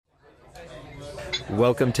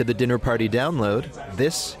Welcome to the Dinner Party Download.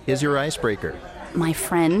 This is your icebreaker. My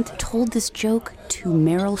friend told this joke to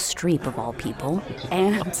Meryl Streep, of all people,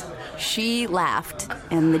 and she laughed.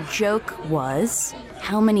 And the joke was,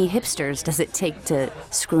 how many hipsters does it take to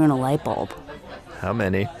screw in a light bulb? How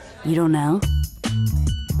many? You don't know?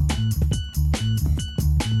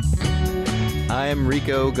 I'm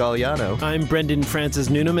Rico Galliano. I'm Brendan Francis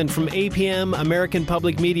Newnham, and from APM American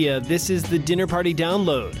Public Media, this is the Dinner Party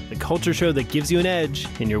Download, the culture show that gives you an edge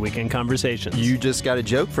in your weekend conversations. You just got a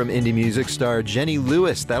joke from indie music star Jenny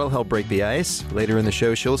Lewis. That'll help break the ice. Later in the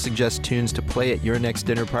show, she'll suggest tunes to play at your next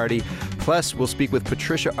dinner party. Plus, we'll speak with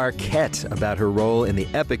Patricia Arquette about her role in the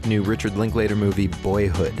epic new Richard Linklater movie,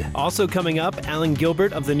 Boyhood. Also coming up, Alan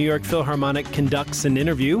Gilbert of the New York Philharmonic conducts an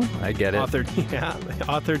interview. I get it.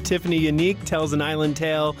 Author Tiphanie Yanique tells an island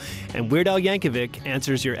tale, and Weird Al Yankovic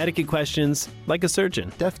answers your etiquette questions like a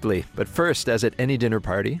surgeon. Deftly. But first, as at any dinner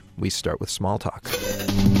party, we start with small talk.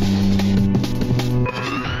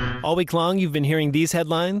 All week long, you've been hearing these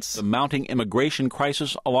headlines. The mounting immigration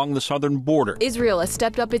crisis along the southern border. Israel has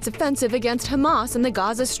stepped up its offensive against Hamas in the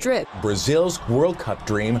Gaza Strip. Brazil's World Cup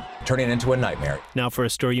dream turning into a nightmare. Now for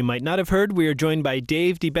a story you might not have heard, we are joined by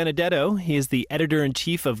Dave DiBenedetto. He is the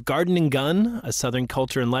editor-in-chief of Garden and Gun, a Southern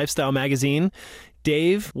culture and lifestyle magazine.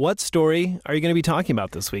 Dave, what story are you going to be talking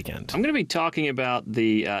about this weekend? I'm going to be talking about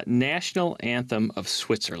the national anthem of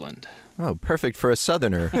Switzerland. Oh, perfect for a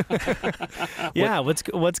Southerner. Yeah,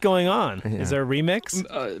 what's going on? Yeah. Is there a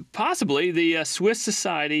remix? Possibly. The Swiss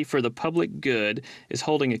Society for the Public Good is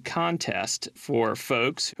holding a contest for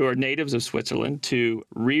folks who are natives of Switzerland to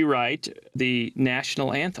rewrite the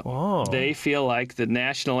national anthem. Oh. They feel like the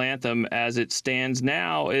national anthem as it stands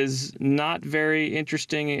now is not very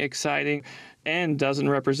interesting, exciting, and doesn't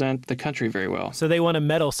represent the country very well. So they want a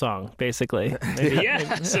metal song, basically.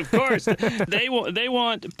 Yes, of course. They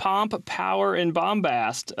want pomp, power, and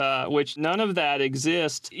bombast, which none of that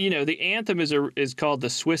exists. You know, the anthem is called the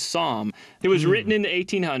Swiss Psalm. It was written in the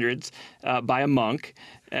 1800s by a monk.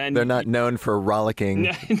 And they're not known for rollicking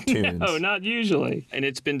tunes. No, not usually. And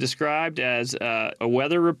it's been described as a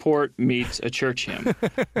weather report meets a church hymn.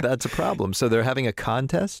 That's a problem. So they're having a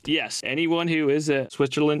contest? Yes. Anyone who is a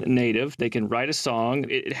Switzerland native, they can write a song.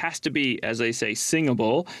 It has to be, as they say,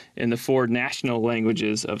 singable in the 4 national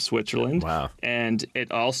languages of Switzerland. Wow. And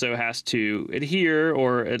it also has to adhere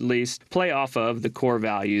or at least play off of the core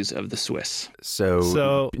values of the Swiss.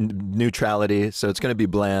 So neutrality. So it's going to be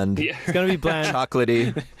bland. Yeah. It's going to be bland.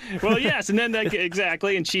 Chocolatey. Well, yes, and then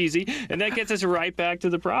exactly, and cheesy, and that gets us right back to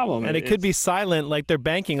the problem. And it could be silent like their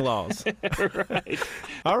banking laws. Right.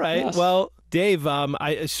 All right. Yes. Well, Dave,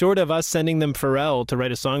 short of us sending them Pharrell to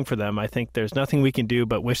write a song for them, I think there's nothing we can do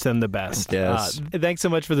but wish them the best. Yes. Thanks so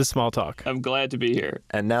much for the small talk. I'm glad to be here.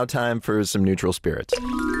 And now time for some neutral spirits.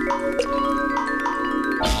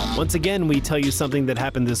 Once again, we tell you something that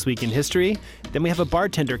happened this week in history. Then we have a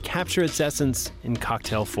bartender capture its essence in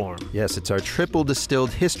cocktail form. Yes, it's our triple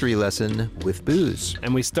distilled history lesson with booze.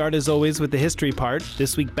 And we start, as always, with the history part.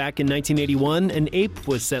 This week back in 1981, an ape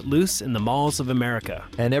was set loose in the malls of America.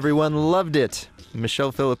 And everyone loved it.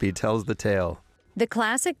 Michelle Philippi tells the tale. The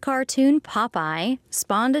classic cartoon Popeye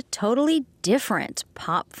spawned a totally different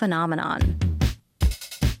pop phenomenon.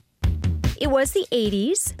 It was the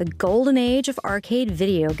 80s, the golden age of arcade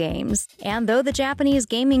video games. And though the Japanese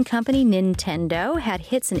gaming company Nintendo had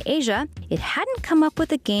hits in Asia, it hadn't come up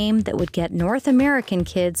with a game that would get North American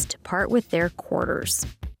kids to part with their quarters.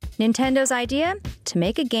 Nintendo's idea? To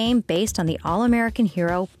make a game based on the all-American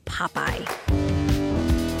hero Popeye.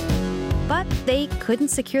 But they couldn't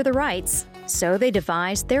secure the rights, so they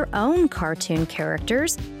devised their own cartoon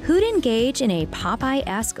characters who'd engage in a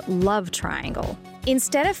Popeye-esque love triangle.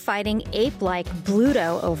 Instead of fighting ape-like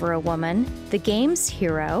Bluto over a woman, the game's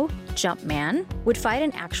hero, Jumpman, would fight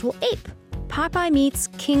an actual ape. Popeye meets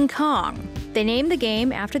King Kong. They named the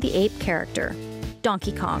game after the ape character,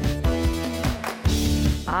 Donkey Kong.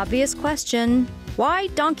 Obvious question, why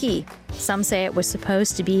Donkey? Some say it was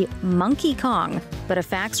supposed to be Monkey Kong, but a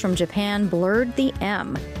fax from Japan blurred the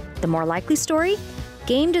M. The more likely story?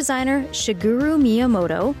 Game designer Shigeru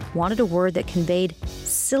Miyamoto wanted a word that conveyed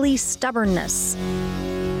silly stubbornness.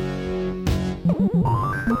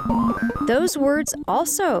 Those words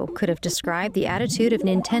also could have described the attitude of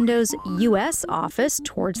Nintendo's US office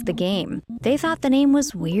towards the game. They thought the name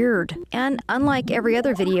was weird, and unlike every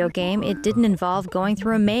other video game, it didn't involve going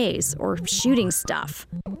through a maze or shooting stuff.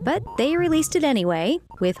 But they released it anyway,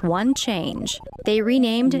 with one change. They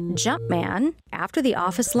renamed Jumpman after the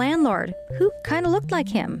office landlord, who kind of looked like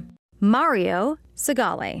him, Mario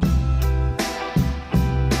Segale.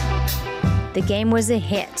 The game was a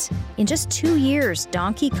hit. In just 2 years,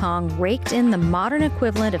 Donkey Kong raked in the modern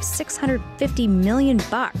equivalent of $650 million,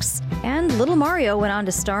 and Little Mario went on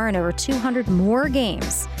to star in over 200 more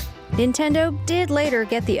games. Nintendo did later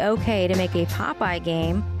get the okay to make a Popeye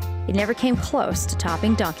game. It never came close to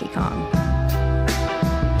topping Donkey Kong.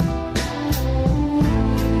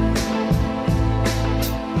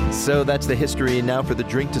 So that's the history. Now for the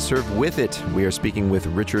drink to serve with it. We are speaking with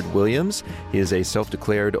Richard Williams. He is a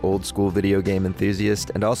self-declared old-school video game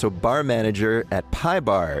enthusiast and also bar manager at Pie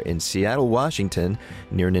Bar in Seattle, Washington,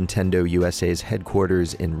 near Nintendo USA's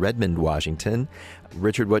headquarters in Redmond, Washington.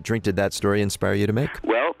 Richard, what drink did that story inspire you to make?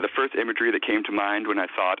 Well, the first imagery that came to mind when I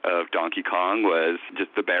thought of Donkey Kong was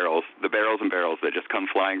just the barrels and barrels that just come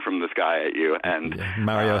flying from the sky at you. And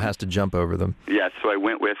Mario has to jump over them. Yes, so I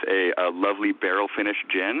went with a lovely barrel-finished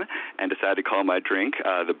gin and decided to call my drink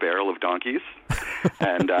the Barrel of Donkeys.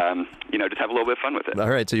 And, just have a little bit of fun with it. All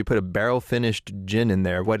right, so you put a barrel-finished gin in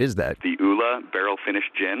there. What is that? The Ula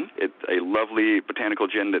barrel-finished gin. It's a lovely botanical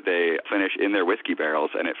gin that they finish in their whiskey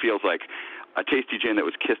barrels, and it feels like a tasty gin that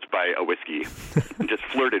was kissed by a whiskey, just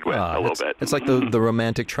flirted with a little bit. It's like the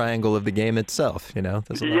romantic triangle of the game itself, you know?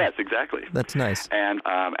 Yes, exactly. That's nice. And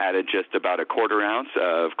added just about a quarter ounce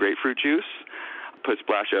of grapefruit juice, put a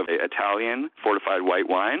splash of Italian fortified white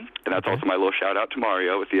wine, and that's also my little shout out to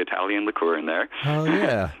Mario with the Italian liqueur in there. Oh,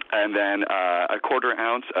 yeah. And then a quarter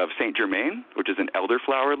ounce of Saint Germain, which is an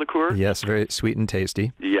elderflower liqueur. Yes, very sweet and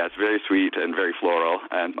tasty. Yes, very sweet and very floral.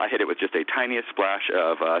 And I hit it with just a tiniest splash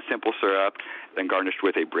of simple syrup, then garnished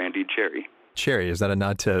with a brandied cherry. Cherry, is that a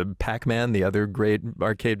nod to Pac-Man, the other great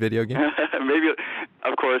arcade video game? Maybe,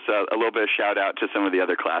 of course, a little bit of shout out to some of the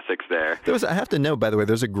other classics there. I have to note, by the way,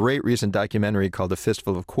 there's a great recent documentary called A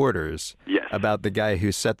Fistful of Quarters. Yes. About the guy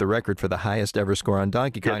who set the record for the highest ever score on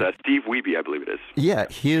Donkey Kong. Yes, Steve Wiebe, I believe it is. Yeah,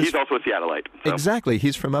 he's also a Seattleite. So. Exactly.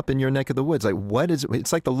 He's from up in your neck of the woods.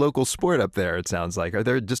 It's like the local sport up there, it sounds like. Are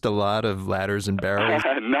there just a lot of ladders and barrels?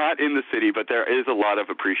 Not in the city, but there is a lot of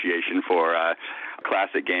appreciation for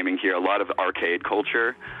classic gaming here, a lot of arcade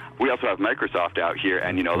culture. We also have Microsoft out here,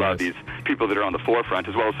 and a lot of these people that are on the forefront,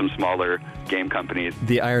 as well as some smaller game companies.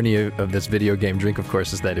 The irony of this video game drink, of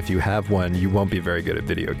course, is that if you have one, you won't be very good at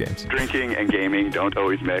video games. Drinking and gaming don't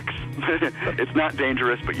always mix. It's not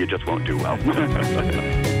dangerous, but you just won't do well.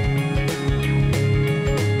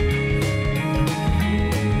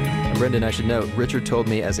 Brendan, I should note, Richard told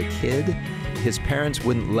me as a kid, his parents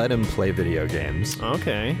wouldn't let him play video games.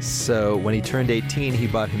 Okay. So when he turned 18, he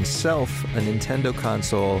bought himself a Nintendo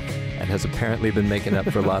console and has apparently been making up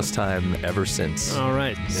for lost time ever since. All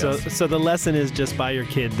right. Yes. So the lesson is just buy your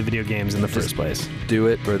kid the video games in the first place. Do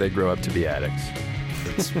it or they grow up to be addicts.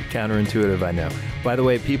 It's counterintuitive, I know. By the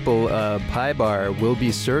way, people, Pie Bar will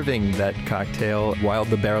be serving that cocktail while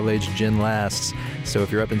the barrel-aged gin lasts. So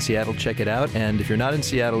if you're up in Seattle, check it out. And if you're not in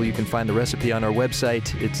Seattle, you can find the recipe on our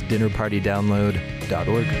website. It's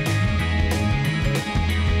dinnerpartydownload.org.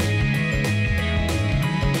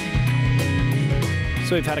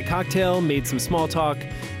 So we've had a cocktail, made some small talk,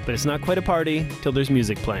 but it's not quite a party till there's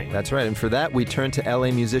music playing. That's right, and for that, we turn to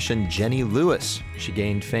LA musician Jenny Lewis. She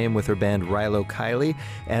gained fame with her band Rilo Kiley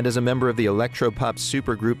and as a member of the electropop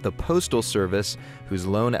supergroup The Postal Service, whose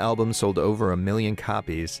lone album sold over 1 million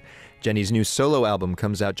copies. Jenny's new solo album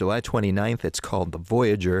comes out July 29th. It's called The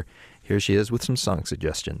Voyager. Here she is with some song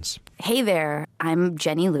suggestions. Hey there, I'm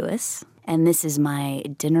Jenny Lewis, and this is my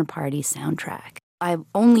dinner party soundtrack. I've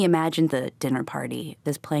only imagined the dinner party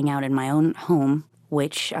as playing out in my own home,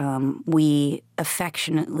 which we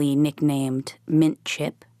affectionately nicknamed Mint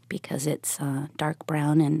Chip because it's dark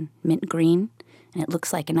brown and mint green, and it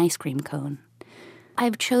looks like an ice cream cone.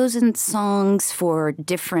 I've chosen songs for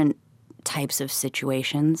different types of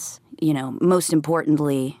situations. Most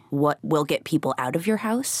importantly, what will get people out of your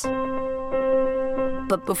house.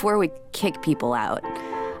 But before we kick people out,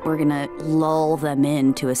 we're gonna lull them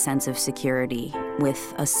into a sense of security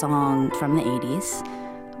with a song from the 80s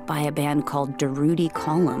by a band called Durutti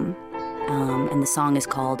Column, and the song is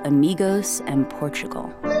called Amigos and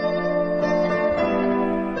Portugal.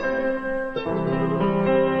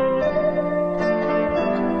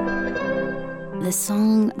 This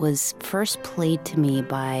song was first played to me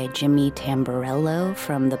by Jimmy Tamborello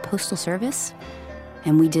from the Postal Service,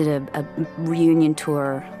 and we did a reunion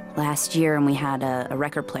tour last year, and we had a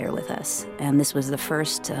record player with us, and this was the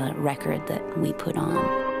first record that we put on.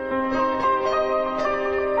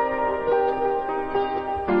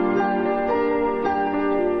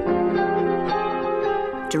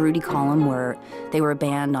 Durutti Column were a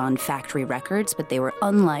band on Factory Records, but they were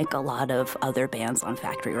unlike a lot of other bands on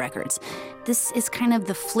Factory Records. This is kind of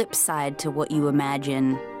the flip side to what you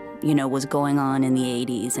imagine was going on in the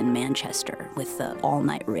 80s in Manchester with the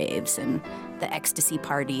all-night raves and the ecstasy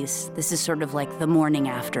parties. This is sort of like the morning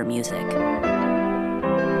after music.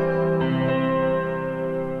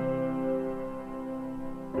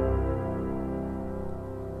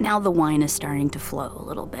 Now the wine is starting to flow a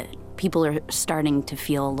little bit. People are starting to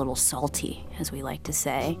feel a little salty, as we like to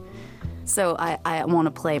say. So I want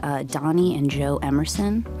to play Donnie and Joe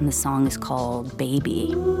Emerson, and the song is called Baby.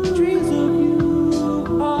 Dreams of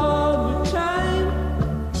you all the time.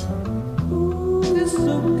 It's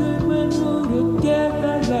so good when we're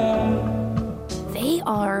together now. They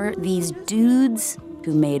are these dudes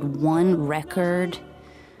who made one record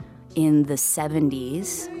in the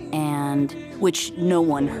 70s, and which no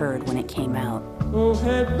one heard when it came out. Oh,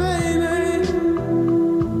 hey, baby.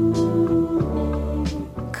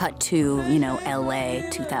 Cut to, LA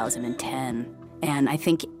 2010. And I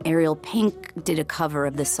think Ariel Pink did a cover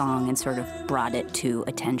of the song and sort of brought it to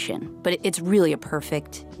attention. But it's really a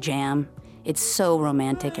perfect jam. It's so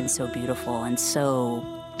romantic and so beautiful and so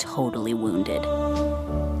totally wounded.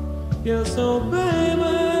 Yeah, so baby.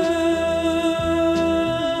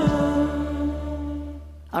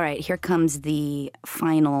 All right, here comes the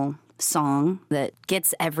final song that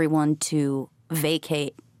gets everyone to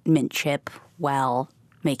vacate Mint Chip while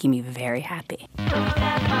making me very happy.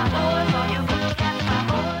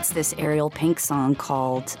 It's this Ariel Pink song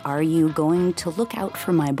called Are You Going to Look Out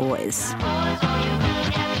for My Boys?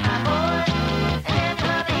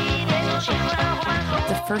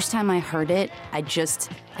 The first time I heard it, I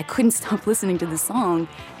couldn't stop listening to the song.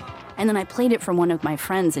 And then I played it for one of my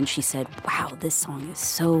friends, and she said, wow, this song is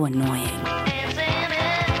so annoying.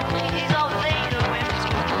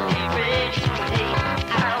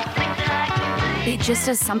 It just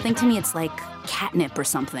does something to me. It's like catnip or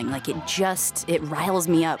something. Like it riles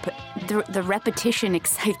me up. The repetition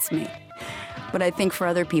excites me. But I think for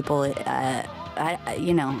other people, I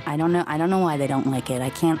don't know why they don't like it. I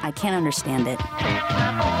can't understand it.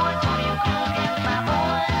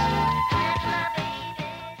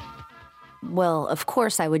 Well, of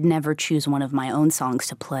course, I would never choose one of my own songs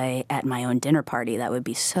to play at my own dinner party. That would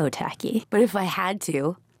be so tacky. But if I had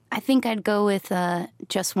to, I think I'd go with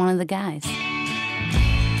Just One of the Guys.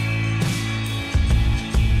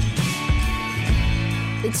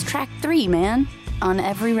 It's track 3, man. On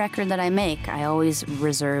every record that I make, I always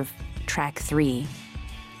reserve track 3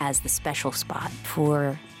 as the special spot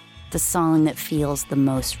for the song that feels the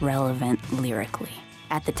most relevant lyrically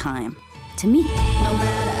at the time to me. No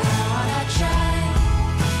matter how I try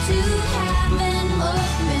to have an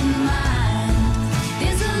open mind,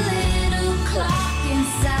 there's a little clock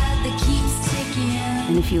inside that keeps ticking.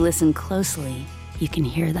 And if you listen closely, you can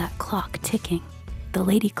hear that clock ticking, the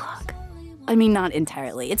lady clock. I mean, not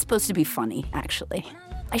entirely. It's supposed to be funny, actually.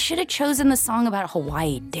 I should have chosen the song about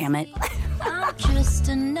Hawaii, damn it. I'm just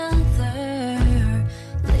another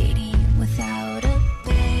lady without a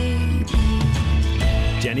baby.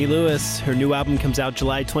 Jenny Lewis, her new album comes out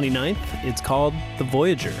July 29th. It's called The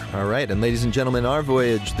Voyager. All right, and ladies and gentlemen, our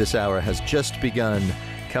voyage this hour has just begun.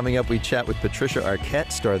 Coming up, we chat with Patricia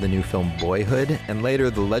Arquette, star of the new film Boyhood, and later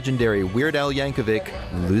the legendary Weird Al Yankovic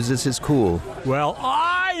loses his cool. Well,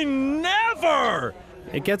 I never!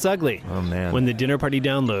 It gets ugly. Oh, man. When the Dinner Party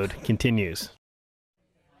Download continues.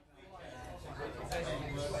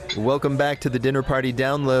 Welcome back to the Dinner Party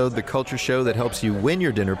Download, the culture show that helps you win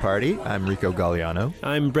your dinner party. I'm Rico Galliano.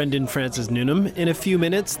 I'm Brendan Francis Noonan. In a few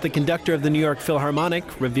minutes, the conductor of the New York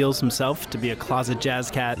Philharmonic reveals himself to be a closet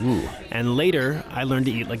jazz cat. Ooh. And later, I learned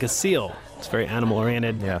to eat like a seal. It's very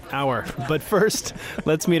animal-oriented hour. But first,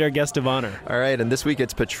 let's meet our guest of honor. All right, and this week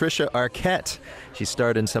it's Patricia Arquette. She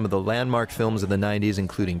starred in some of the landmark films of the 90s,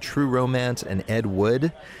 including True Romance and Ed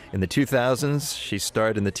Wood. In the 2000s, she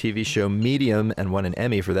starred in the TV show Medium and won an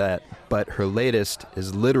Emmy for that. But her latest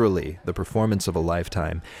is literally the performance of a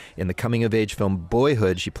lifetime. In the coming-of-age film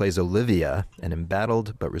Boyhood, she plays Olivia, an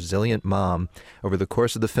embattled but resilient mom. Over the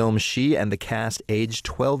course of the film, she and the cast aged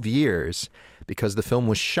 12 years because the film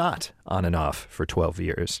was shot on and off for 12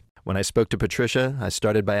 years. When I spoke to Patricia, I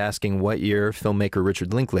started by asking what year filmmaker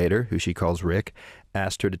Richard Linklater, who she calls Rick,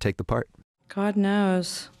 asked her to take the part. God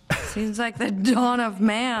knows. Seems like the dawn of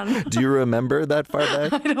man. Do you remember that far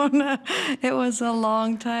back? I don't know. It was a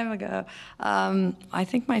long time ago. I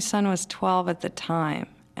think my son was 12 at the time,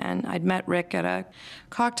 and I'd met Rick at a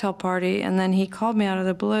cocktail party, and then he called me out of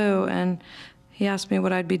the blue, and he asked me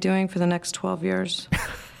what I'd be doing for the next 12 years.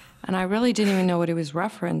 And I really didn't even know what he was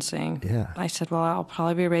referencing. Yeah. I said, well, I'll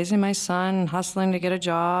probably be raising my son, hustling to get a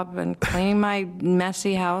job, and cleaning my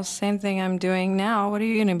messy house. Same thing I'm doing now. What are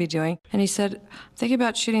you going to be doing? And he said, I'm thinking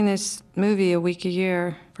about shooting this movie a week a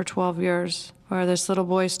year for 12 years. where this little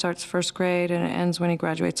boy starts first grade and it ends when he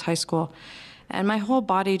graduates high school. And my whole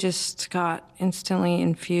body just got instantly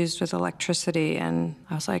infused with electricity. And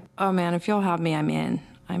I was like, oh man, if you'll have me, I'm in.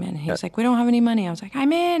 He was like, we don't have any money. I was like,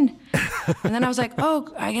 I'm in. And then I was like, oh,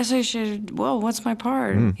 I guess I should, well, what's my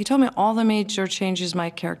part? He told me all the major changes my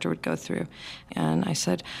character would go through. And I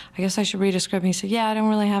said, I guess I should read a script. And he said, yeah, I don't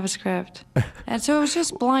really have a script. And so it was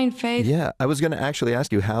just blind faith. Yeah, I was going to actually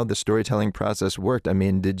ask you how the storytelling process worked. I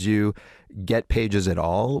mean, did you get pages at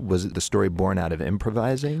all? Was the story born out of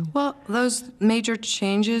improvising? Well, those major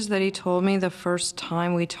changes that he told me the first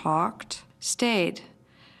time we talked stayed.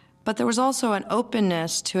 But there was also an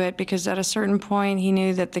openness to it because at a certain point he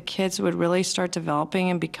knew that the kids would really start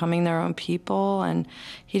developing and becoming their own people, and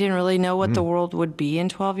he didn't really know what the world would be in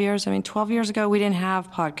 12 years. I mean, 12 years ago we didn't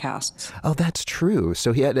have podcasts. Oh, that's true.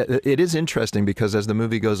 So it is interesting because as the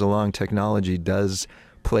movie goes along, technology does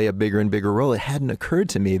play a bigger and bigger role. It hadn't occurred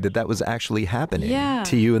to me that that was actually happening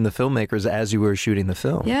to you and the filmmakers as you were shooting the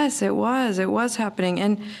film. Yes, it was. It was happening.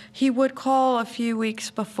 And he would call a few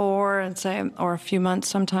weeks before and say, or a few months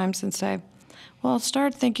sometimes, and say, well,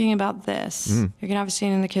 start thinking about this. You're going to have a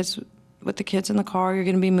scene with the kids in the car. You're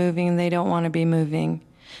going to be moving and they don't want to be moving.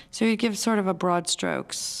 So he'd give sort of a broad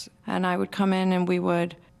strokes. And I would come in and we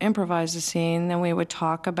would improvise the scene. Then we would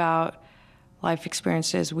talk about life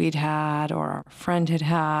experiences we'd had or our friend had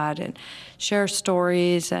had and share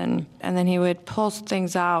stories, and then he would pull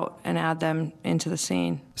things out and add them into the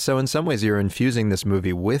scene. So in some ways you're infusing this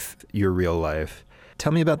movie with your real life.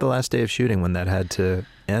 Tell me about the last day of shooting when that had to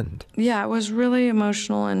end. Yeah, it was really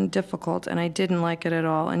emotional and difficult, and I didn't like it at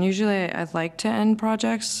all. And usually I like to end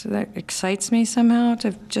projects. That excites me somehow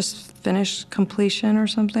to just finish completion or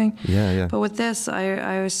something. Yeah. But with this,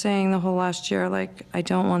 I was saying the whole last year, like, I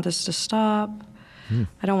don't want this to stop.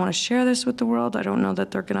 I don't want to share this with the world. I don't know that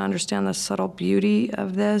they're going to understand the subtle beauty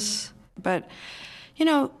of this. But, you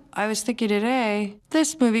know, I was thinking today,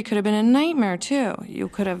 this movie could have been a nightmare, too. You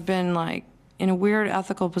could have been, like, in a weird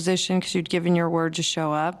ethical position because you'd given your word to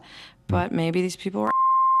show up, but maybe these people were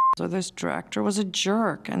or this director was a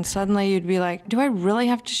jerk, and suddenly you'd be like, do I really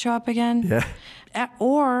have to show up again? Yeah.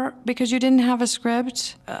 Or because you didn't have a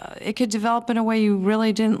script, it could develop in a way you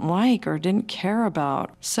really didn't like or didn't care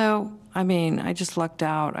about. So, I mean, I just lucked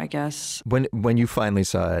out, I guess. When you finally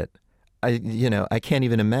saw it, I can't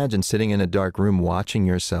even imagine sitting in a dark room watching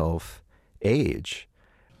yourself age.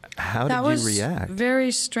 How did you react? That was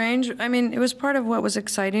very strange. I mean, it was part of what was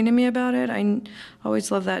exciting to me about it. I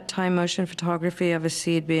always love that time motion photography of a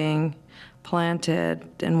seed being planted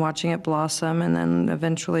and watching it blossom and then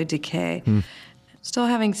eventually decay. Still,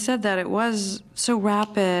 having said that, it was so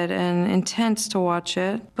rapid and intense to watch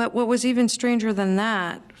it. But what was even stranger than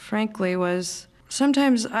that, frankly, was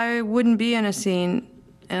sometimes I wouldn't be in a scene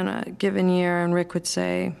in a given year, and Rick would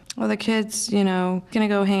say, well, the kid's, going to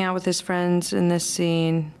go hang out with his friends in this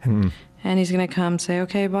scene. And he's going to come say,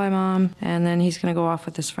 okay, bye, Mom. And then he's going to go off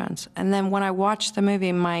with his friends. And then when I watched the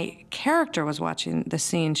movie, my character was watching the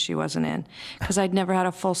scene she wasn't in because I'd never had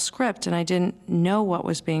a full script and I didn't know what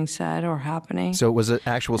was being said or happening. So it was an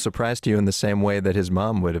actual surprise to you in the same way that his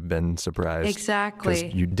mom would have been surprised. Exactly.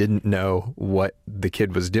 Because you didn't know what the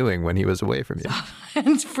kid was doing when he was away from you.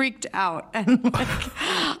 And freaked out. And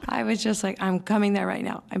I was just like, I'm coming there right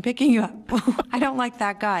now. I'm picking you up. I don't like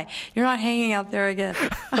that guy. You're not hanging out there again.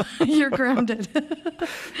 You're grounded.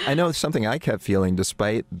 I know something I kept feeling,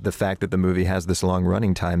 despite the fact that the movie has this long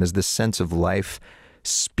running time, is this sense of life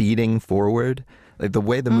speeding forward. Like the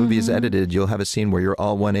way the movie is edited, you'll have a scene where you're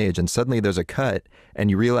all one age and suddenly there's a cut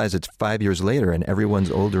and you realize it's 5 years later and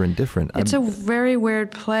everyone's older and different. It's a very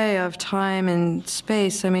weird play of time and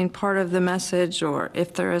space. I mean, part of the message, or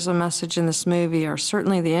if there is a message in this movie, or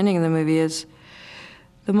certainly the ending of the movie, is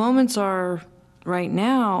the moments are right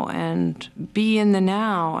now, and be in the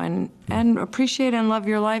now, and appreciate and love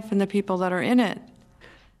your life and the people that are in it.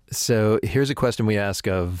 So here's a question we ask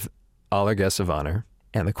of all our guests of honor.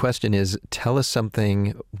 And the question is, tell us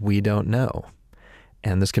something we don't know.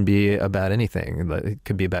 And this can be about anything. It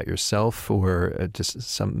could be about yourself or just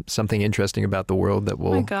something interesting about the world that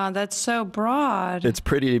will... Oh my God, that's so broad. It's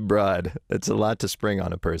pretty broad. It's a lot to spring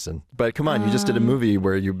on a person. But come on, you just did a movie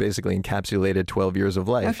where you basically encapsulated 12 years of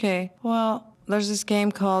life. Okay, well, there's this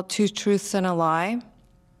game called Two Truths and a Lie.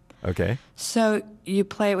 Okay. So you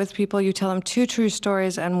play it with people, you tell them 2 true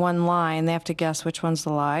stories and 1 lie, and they have to guess which one's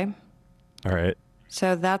the lie. All right.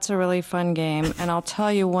 So that's a really fun game, and I'll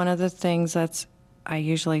tell you one of the things I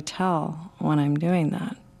usually tell when I'm doing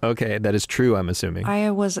that. Okay, that is true, I'm assuming. I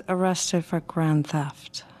was arrested for grand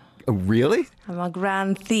theft. Oh, really? I'm a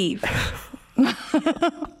grand thief.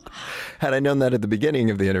 Had I known that at the beginning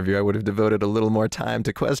of the interview, I would have devoted a little more time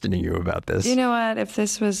to questioning you about this. You know what? If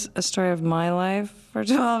this was a story of my life for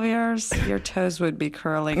 12 years, your toes would be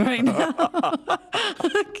curling right now.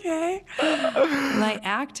 Okay? My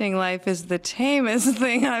acting life is the tamest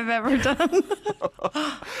thing I've ever done.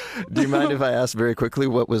 Do you mind if I ask very quickly,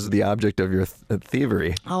 what was the object of your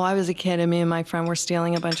thievery? Oh, I was a kid, and me and my friend were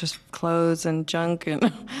stealing a bunch of clothes and junk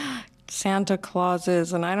and Santa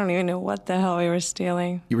Clauses, and I don't even know what the hell we were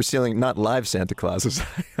stealing. You were stealing not live Santa Clauses.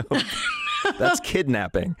 That's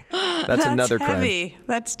kidnapping. That's another heavy. crime.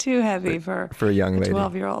 That's too heavy for a young lady.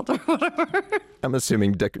 12-year-old or whatever. I'm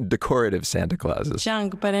assuming decorative Santa Clauses.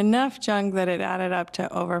 Junk, but enough junk that it added up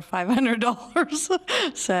to over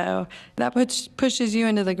 $500. So that pushes you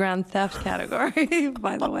into the grand theft category,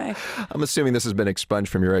 by the way. I'm assuming this has been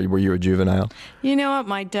expunged from were you a juvenile? You know what?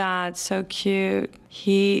 My dad's so cute.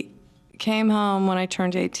 He came home when I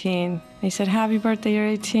turned 18. He said, happy birthday, you're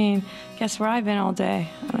 18. Guess where I've been all day?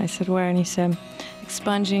 And I said, where? And he said,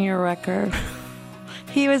 expunging your record.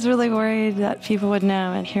 He was really worried that people would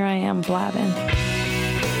know, and here I am blabbing.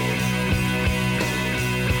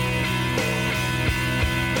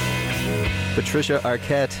 Patricia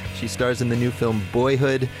Arquette, she stars in the new film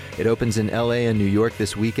Boyhood. It opens in LA and New York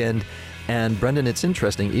this weekend. And Brendan, it's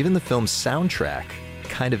interesting, even the film's soundtrack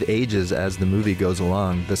kind of ages as the movie goes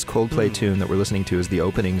along. This Coldplay tune that we're listening to is the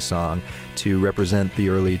opening song to represent the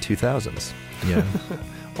early 2000s. Yeah.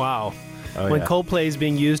 Wow. Oh, when yeah. Coldplay is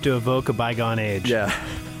being used to evoke a bygone age. Yeah.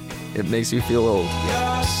 It makes you feel old.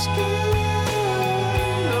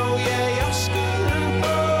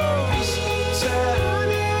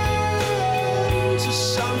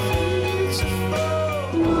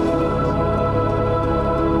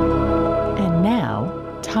 And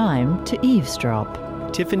now, time to eavesdrop.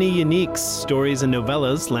 Tiphanie Yanique's stories and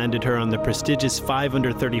novellas landed her on the prestigious 5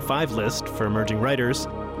 Under 35 list for emerging writers.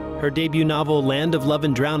 Her debut novel, Land of Love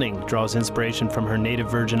and Drowning, draws inspiration from her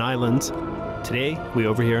native Virgin Islands. Today, we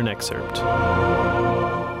overhear an excerpt.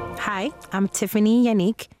 Hi, I'm Tiphanie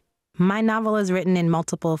Yanique. My novel is written in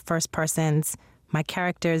multiple first persons. My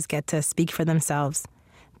characters get to speak for themselves.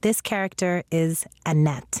 This character is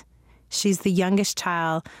Annette. She's the youngest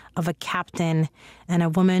child of a captain and a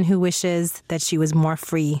woman who wishes that she was more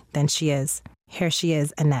free than she is. Here she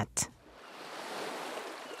is, Annette.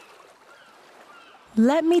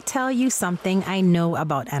 Let me tell you something I know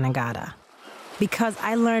about Anegada, because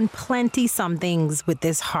I learned plenty-some things with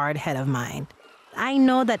this hard head of mine. I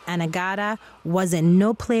know that Anegada was in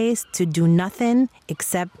no place to do nothing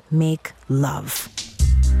except make love.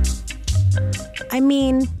 I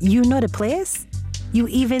mean, you know the place? You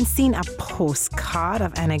even seen a postcard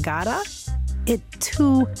of Anegada? It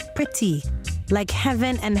too pretty. Like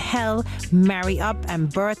heaven and hell marry up and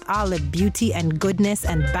birth all the beauty and goodness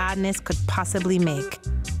and badness could possibly make.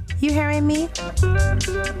 You hearing me?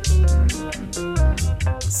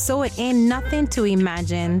 So it ain't nothing to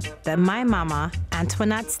imagine that my mama,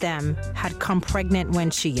 Antoinette Stem, had come pregnant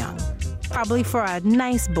when she young. Probably for a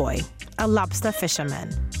nice boy, a lobster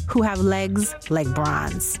fisherman, who have legs like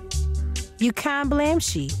bronze. You can't blame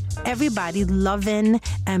she. Everybody loving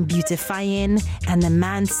and beautifying, and the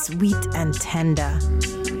man sweet and tender.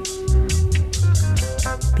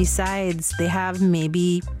 Besides, they have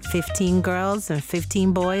maybe 15 girls and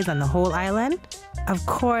 15 boys on the whole island. Of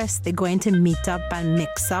course, they're going to meet up and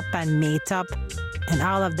mix up and mate up, and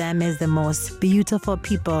all of them is the most beautiful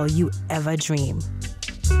people you ever dream.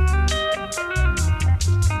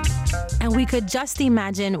 And we could just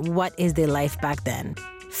imagine what is their life back then.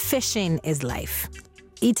 Fishing is life.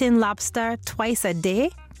 Eating lobster twice a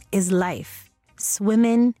day is life.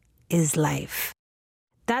 Swimming is life.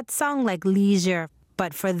 That sound like leisure,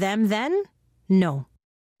 but for them then, no.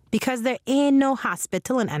 Because there ain't no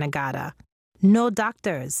hospital in Anegada. No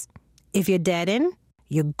doctors. If you're deadin',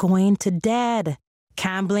 you're going to dead.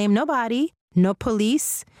 Can't blame nobody. No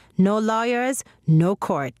police, no lawyers, no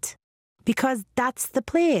court. Because that's the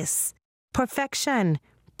place. Perfection,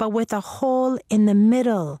 but with a hole in the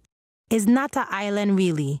middle. Is not an island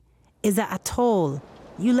really. Is an atoll.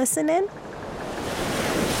 You listening?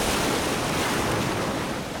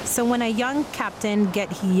 So when a young captain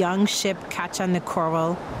get his young ship catch on the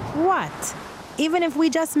coral, what? Even if we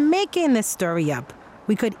just making this story up,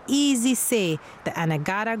 we could easily say the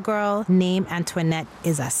Anegada girl named Antoinette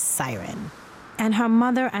is a siren. And her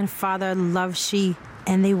mother and father love she,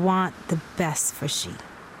 and they want the best for she.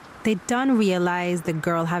 They done realize the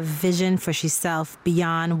girl have vision for sheself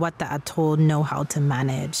beyond what the atoll know how to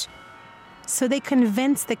manage. So they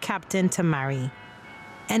convince the captain to marry.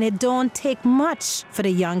 And it don't take much for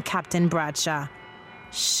the young Captain Bradshaw.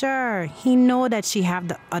 Sure, he know that she have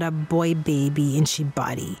the other boy baby in she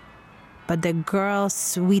body. but the girl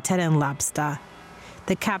sweeter than lobster.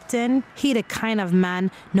 The captain, he the kind of man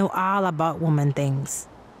know all about woman things.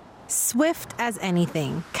 Swift as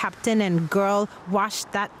anything, captain and girl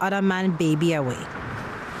washed that other man baby away.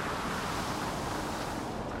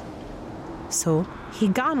 So he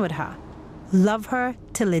gone with her. Love her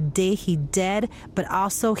till the day he dead, but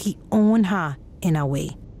also he own her in a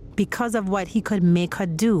way because of what he could make her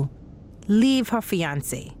do. Leave her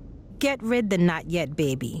fiancé. Get rid the not yet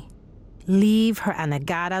baby. Leave her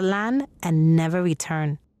Anagata land and never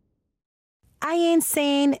return. I ain't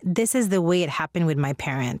saying this is the way it happened with my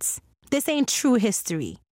parents. This ain't true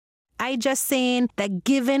history. I just saying that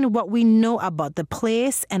given what we know about the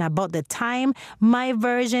place and about the time, my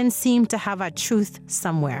version seemed to have a truth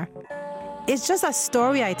somewhere. It's just a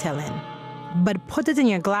story I telling, but put it in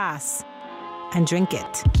your glass and drink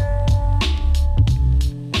it.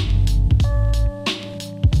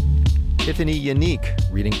 Tiphanie Yanique,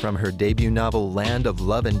 reading from her debut novel Land of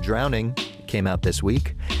Love and Drowning, came out this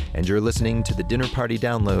week, and you're listening to the Dinner Party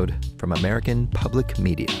Download from American Public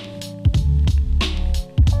Media.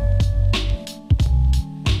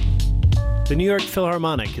 The New York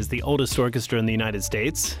Philharmonic is the oldest orchestra in the United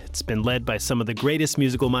States. It's been led by some of the greatest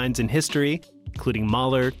musical minds in history, including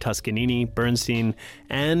Mahler, Toscanini, Bernstein,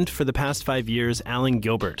 and for the past 5 years, Alan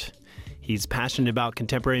Gilbert. He's passionate about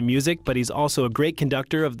contemporary music, but he's also a great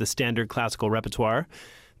conductor of the standard classical repertoire.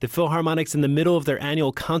 The Philharmonic's in the middle of their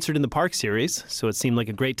annual Concert in the Park series, so it seemed like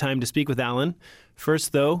a great time to speak with Alan.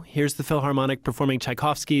 First, though, here's the Philharmonic performing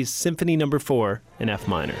Tchaikovsky's Symphony No. 4 in F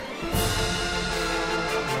minor.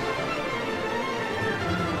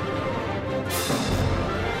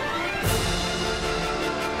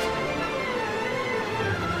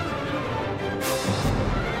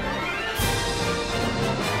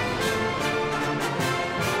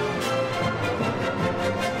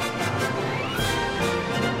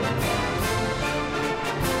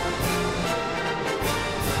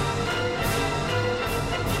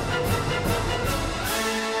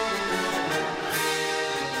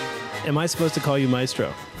 Am I supposed to call you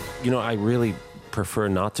maestro? You know, I really prefer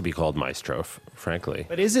not to be called maestro, frankly.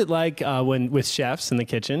 But is it like when with chefs in the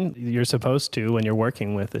kitchen, you're supposed to, when you're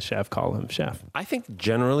working with a chef, call him chef? I think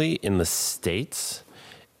generally in the States,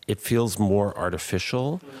 it feels more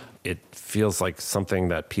artificial. It feels like something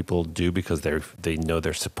that people do because they know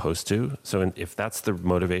they're supposed to. So if that's the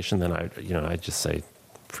motivation, then I just say,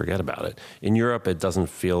 forget about it. In Europe, it doesn't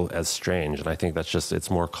feel as strange, and I think it's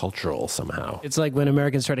more cultural somehow. It's like when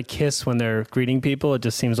Americans try to kiss when they're greeting people, it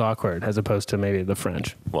just seems awkward, as opposed to maybe the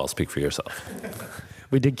French. Well, speak for yourself.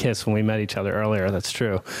 We did kiss when we met each other earlier, that's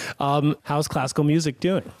true. How's classical music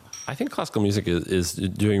doing? I think classical music is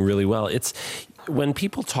doing really well. It's when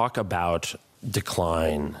people talk about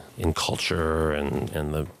decline in culture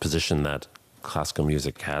and the position that classical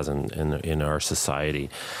music has in our society,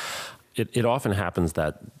 it often happens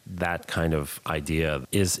that kind of idea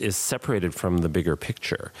is separated from the bigger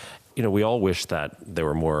picture. You know, we all wish that there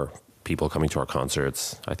were more people coming to our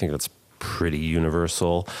concerts. I think that's pretty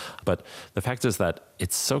universal. But the fact is that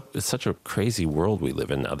it's such a crazy world we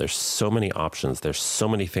live in now. There's so many options. There's so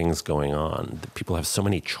many things going on. People have so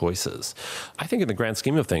many choices. I think in the grand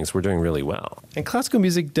scheme of things, we're doing really well. And classical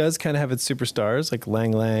music does kind of have its superstars, like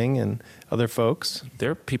Lang Lang and other folks.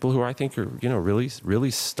 There are people who I think are, really,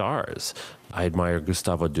 really stars. I admire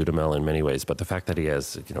Gustavo Dudamel in many ways, but the fact that he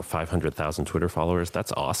has, 500,000 Twitter followers,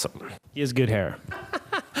 that's awesome. He has good hair.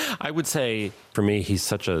 I would say, for me, he's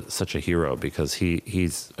such a hero because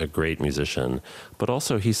he's a great musician, but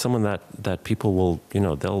also he's someone that people will,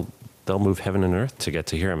 they'll move heaven and earth to get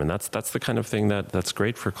to hear him, and that's the kind of thing that's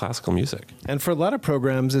great for classical music. And for a lot of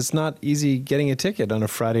programs, it's not easy getting a ticket on a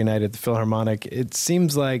Friday night at the Philharmonic. It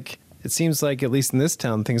seems like, at least in this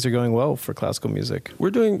town, things are going well for classical music.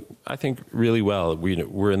 We're doing, I think, really well.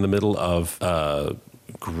 We're in the middle of a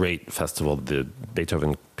great festival, the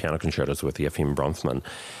Beethoven Piano Concertos with Efim Bronfman.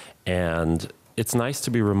 And it's nice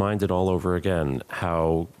to be reminded all over again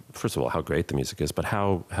how, first of all, how great the music is, but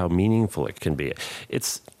how meaningful it can be.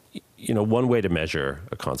 It's, one way to measure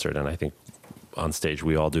a concert, and I think on stage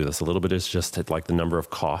we all do this a little bit, is just like the number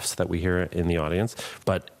of coughs that we hear in the audience.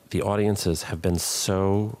 But the audiences have been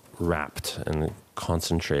so rapt and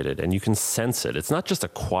concentrated, and you can sense it. It's not just a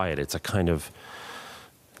quiet, it's a kind of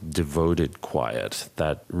devoted quiet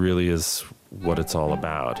that really is what it's all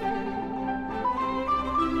about.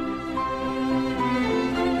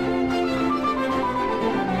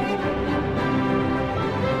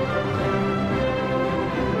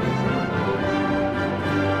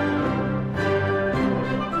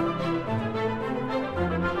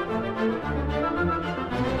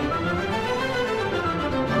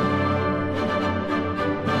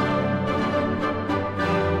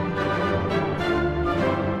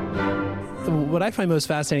 what I find most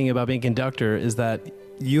fascinating about being a conductor is that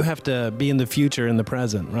you have to be in the future and the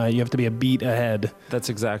present, right? You have to be a beat ahead. That's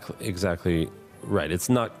exactly right. It's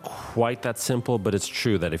not quite that simple, but it's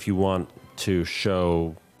true that if you want to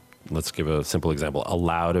show, let's give a simple example, a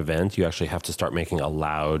loud event, you actually have to start making a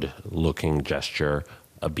loud-looking gesture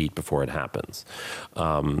a beat before it happens.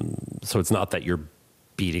 So it's not that you're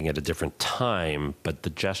beating at a different time, but the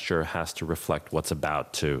gesture has to reflect what's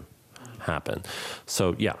about to happen.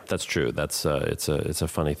 So yeah, that's true. That's it's a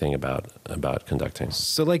funny thing about conducting.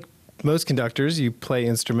 So like most conductors, you play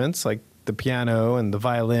instruments like the piano and the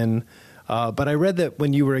violin, but I read that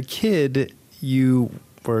when you were a kid, you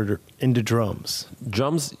were into drums.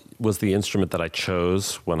 Drums was the instrument that I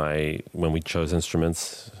chose when we chose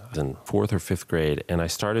instruments in 4th or 5th grade, and I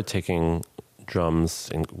started taking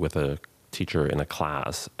drums with a teacher in a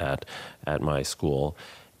class at my school.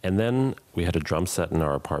 And then we had a drum set in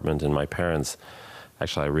our apartment, and my parents,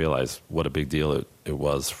 actually I realized what a big deal it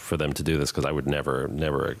was for them to do this, because I would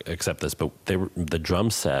never accept this, but the drum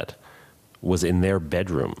set was in their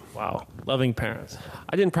bedroom. Wow. Loving parents.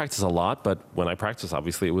 I didn't practice a lot, but when I practiced,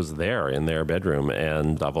 obviously it was there in their bedroom,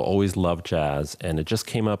 and I've always loved jazz, and it just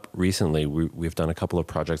came up recently. We've done a couple of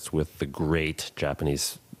projects with the great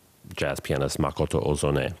Japanese jazz pianist Makoto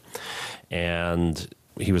Ozone, and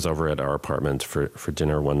he was over at our apartment for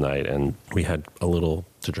dinner one night, and we had a little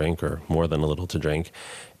to drink, or more than a little to drink,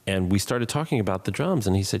 and we started talking about the drums,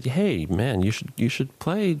 and he said, "Hey, man, you should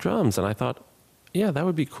play drums." And I thought, yeah, that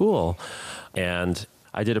would be cool. And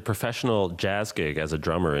I did a professional jazz gig as a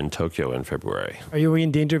drummer in Tokyo in February. Are you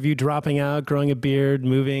in danger of you dropping out, growing a beard,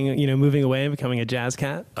 moving away and becoming a jazz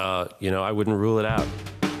cat? I wouldn't rule it out.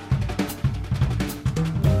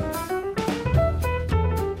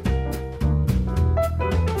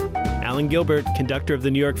 Alan Gilbert, conductor of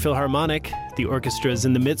the New York Philharmonic. The orchestra is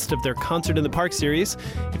in the midst of their Concert in the Park series.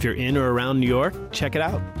 If you're in or around New York, check it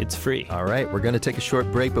out. It's free. All right, we're going to take a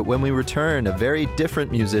short break, but when we return, a very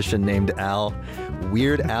different musician named Al,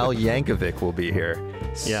 Weird Al Yankovic, will be here.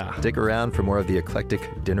 Yeah. Stick around for more of the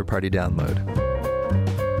eclectic Dinner Party Download.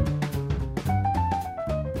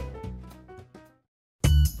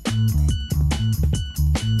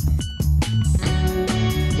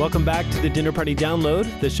 Welcome back to the Dinner Party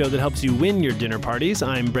Download, the show that helps you win your dinner parties.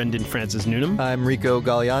 I'm Brendan Francis Newnham. I'm Rico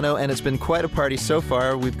Galliano, and it's been quite a party so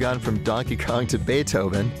far. We've gone from Donkey Kong to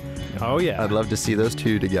Beethoven. Oh, yeah. I'd love to see those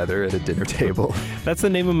two together at a dinner table. That's the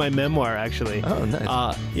name of my memoir, actually. Oh,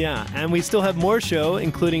 nice. Yeah, and we still have more show,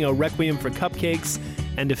 including a Requiem for Cupcakes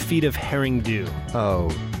and a feat of herring dew. Oh,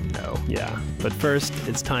 no. Yeah, but first,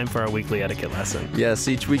 it's time for our weekly etiquette lesson. Yes,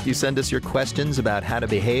 each week you send us your questions about how to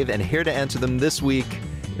behave, and here to answer them this week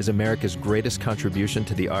is America's greatest contribution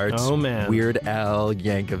to the arts, Weird Al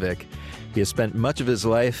Yankovic. He has spent much of his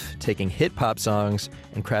life taking hit pop songs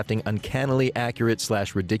and crafting uncannily accurate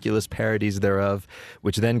 / ridiculous parodies thereof,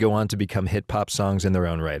 which then go on to become hit pop songs in their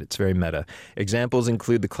own right. It's very meta. Examples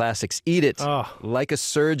include the classics Eat It, Like a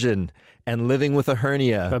Surgeon, and Living with a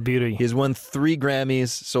Hernia. A beauty. He's won 3 Grammys,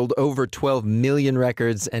 sold over 12 million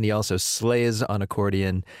records, and he also slays on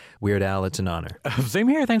accordion. Weird Al, it's an honor. Same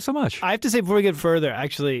here. Thanks so much. I have to say, before we get further,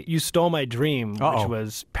 actually, you stole my dream, which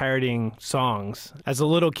was parodying songs. As a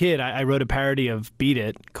little kid, I wrote a parody of Beat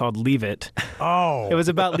It called Leave It. Oh. It was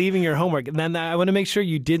about leaving your homework. And then I want to make sure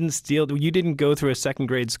you didn't go through a second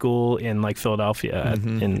grade school in like Philadelphia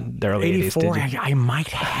in the early 84, 80s. Did you? I might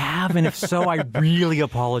have, and if so, I really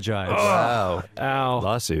apologize. Wow. Al.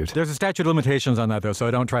 Lawsuit. There's a statute of limitations on that, though, so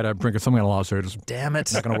I don't try to bring some kind of lawsuit. It's Damn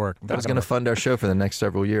it. not going to work. That was going to fund our show for the next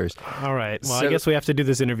several years. All right. Well, I guess we have to do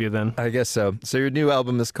this interview then. I guess so. So your new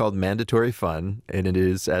album is called Mandatory Fun, and it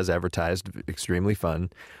is, as advertised, extremely fun.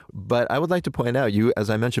 But I would like to point out, you, as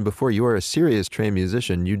I mentioned before, you are a serious trained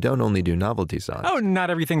musician. You don't only do novelty songs. Oh, not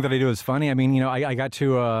everything that I do is funny. I mean, I got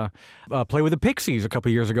to play with the Pixies a couple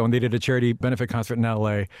of years ago, and they did a charity benefit concert in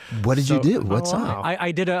L.A. What did you do? What song?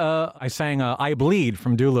 I sang I Bleed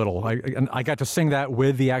from Doolittle. I got to sing that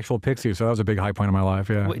with the actual Pixies, so that was a big high point in my life,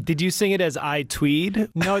 yeah. Wait, did you sing it as I Tweed?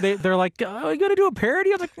 No, they're like, oh, you got to do a parody?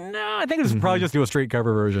 I was like, no, I think it's probably just do a straight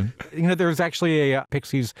cover version. There's actually a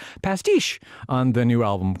Pixies pastiche on the new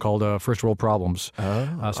album called First World Problems.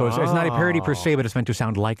 So it's not a parody per se, but it's meant to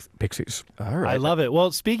sound like Pixies. All right. I love it.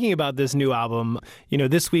 Well, speaking about this new album,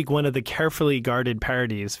 this week, one of the carefully guarded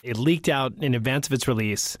parodies, it leaked out in advance of its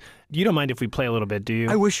release. You don't mind if we play a little bit, do you?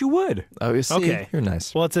 I wish you would. Oh, you see? Okay. You're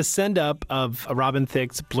nice. Well, it's a send-up of Robin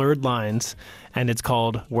Thicke's Blurred Lines, and it's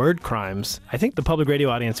called Word Crimes. I think the public radio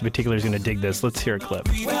audience in particular is going to dig this. Let's hear a clip.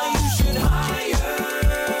 Well, you should hire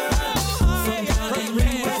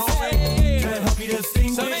to help you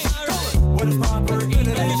distinguish what is proper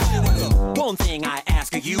English. One thing I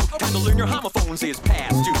ask of you, down the learn your homophones is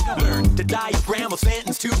past due. Learn to diagram a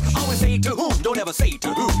sentence to always say to whom, don't ever say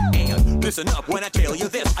to who. And listen up when I tell you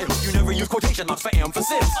this. I hope you never use quotation marks for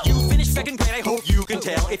emphasis. You finished second grade, I hope you can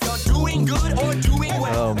tell if you're doing good or doing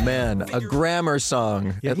well. Oh man, a grammar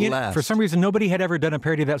song at last. For some reason, nobody had ever done a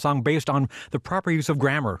parody of that song based on the proper use of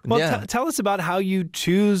grammar. Well, tell us about how you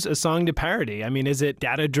choose a song to parody. I mean, is it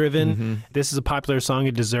data-driven? Mm-hmm. This is a popular song,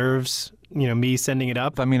 it deserves, me sending it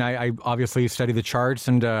up? I mean, I obviously study the charts,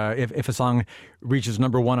 and if a song reaches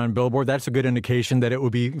number one on Billboard, that's a good indication that it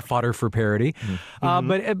would be fodder for parody. Mm-hmm.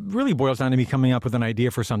 But it really boils down to me coming up with an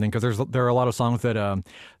idea for something, because there are a lot of songs that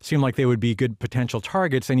seem like they would be good potential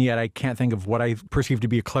targets, and yet I can't think of what I perceive to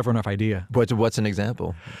be a clever enough idea. What's an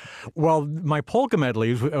example? Well, my polka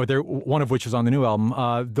medleys, one of which is on the new album,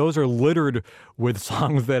 those are littered with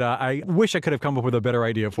songs that I wish I could have come up with a better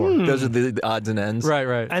idea for. Those are the odds and ends.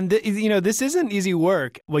 Right. And, this isn't easy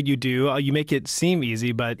work, what you do. You make it seem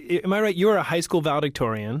easy, but am I right? You were a high school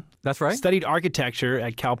valedictorian. That's right. Studied architecture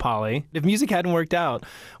at Cal Poly. If music hadn't worked out,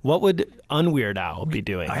 what would Unweird Al be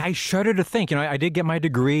doing? I shudder to think. I did get my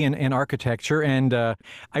degree in architecture, and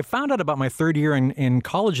I found out about my third year in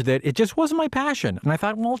college that it just wasn't my passion. And I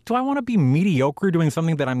thought, well, do I want to be mediocre doing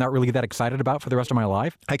something that I'm not really that excited about for the rest of my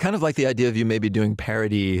life? I kind of like the idea of you maybe doing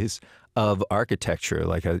parodies of architecture,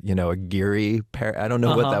 like a Geary I don't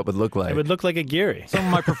know what that would look like. It would look like a Geary. Some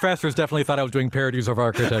of my professors definitely thought I was doing parodies of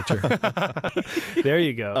architecture. There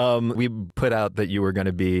you go. We put out that you were going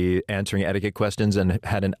to be answering etiquette questions and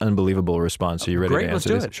had an unbelievable response. Are you ready to answer let's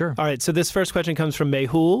do this? it, sure. All right, so this first question comes from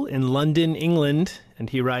Mehul in London, England, and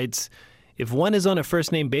he writes, if one is on a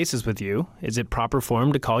first-name basis with you, is it proper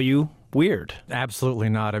form to call you weird? Absolutely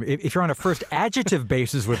not. If you're on a first adjective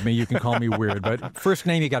basis with me, you can call me weird, but first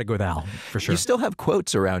name, you got to go with Al, for sure. You still have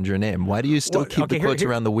quotes around your name. Why do you still keep the quotes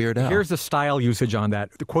around the Weird Al? Here's the style usage on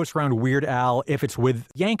that. The quotes around Weird Al if it's with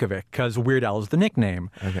Yankovic, because Weird Al is the nickname.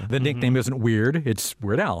 Okay. The nickname isn't Weird, it's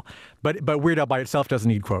Weird Al. But Weird Al by itself doesn't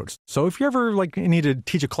need quotes. So if you ever need to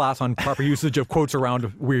teach a class on proper usage of quotes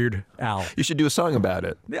around Weird Al, you should do a song about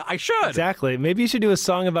it. Yeah, I should. Exactly. Maybe you should do a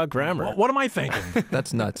song about grammar. What am I thinking?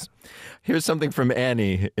 That's nuts. Here's something from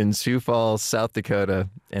Annie in Sioux Falls, South Dakota.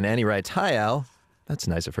 And Annie writes, hi, Al. That's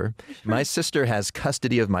nice of her. My sister has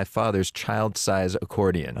custody of my father's child-size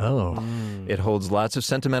accordion. Oh. It holds lots of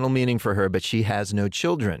sentimental meaning for her, but she has no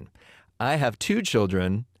children. I have 2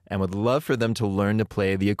 children and would love for them to learn to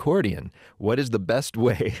play the accordion. What is the best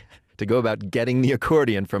way to go about getting the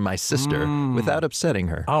accordion from my sister without upsetting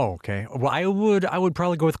her? Oh, okay. Well, I would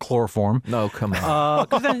probably go with chloroform. No, come on.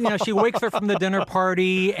 Because then, she wakes her from the dinner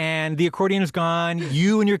party and the accordion is gone.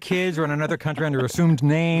 You and your kids are in another country under assumed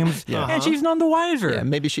names, and she's none the wiser. Yeah,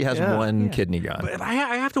 maybe she has one kidney gone. But I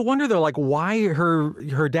have to wonder, though, why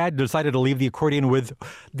her dad decided to leave the accordion with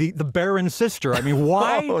the barren sister. I mean,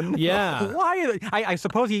 why? Yeah. Why? I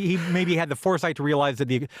suppose he maybe had the foresight to realize that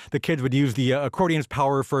the kids would use the accordion's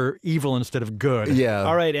power for evil instead of good. Yeah.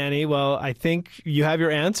 All right, Annie. Well, I think you have your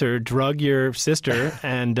answer. Drug your sister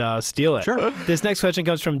and steal it. Sure. This next question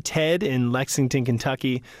comes from Ted in Lexington,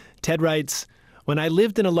 Kentucky. Ted writes, when I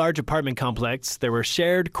lived in a large apartment complex, there were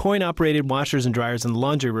shared coin-operated washers and dryers in the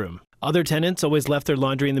laundry room. Other tenants always left their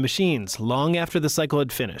laundry in the machines long after the cycle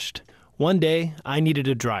had finished. One day, I needed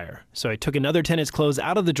a dryer, so I took another tenant's clothes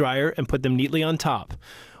out of the dryer and put them neatly on top.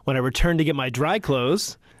 When I returned to get my dry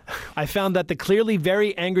clothes, I found that the clearly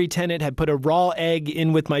very angry tenant had put a raw egg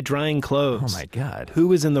in with my drying clothes. Oh, my God. Who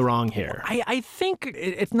was in the wrong here? I think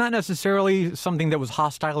it's not necessarily something that was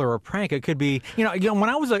hostile or a prank. It could be, when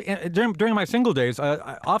I was during my single days,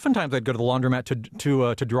 oftentimes I'd go to the laundromat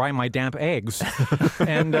to dry my damp eggs.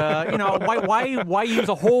 And why use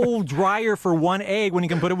a whole dryer for one egg when you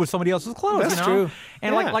can put it with somebody else's clothes? That's true.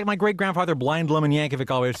 And Yeah. like my great grandfather Blind Lemon Yankovic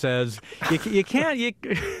always says, you can't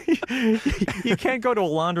go to a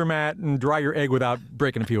laundromat and dry your egg without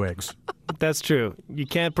breaking a few eggs. That's true. You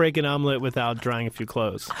can't break an omelet without drying a few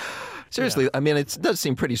clothes. Seriously, I mean, it does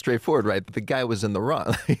seem pretty straightforward, right? The guy was in the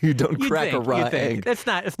wrong. You don't crack a raw egg. It's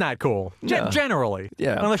not cool. No. Generally.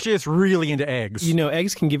 Yeah. Unless you're just really into eggs.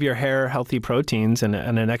 Eggs can give your hair healthy proteins and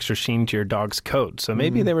an extra sheen to your dog's coat. So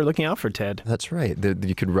maybe they were looking out for Ted. That's right.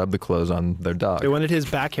 You could rub the clothes on their dog. They wanted his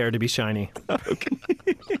back hair to be shiny.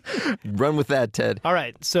 Run with that, Ted. All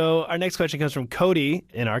right. So our next question comes from Cody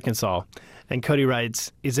in Arkansas. And Cody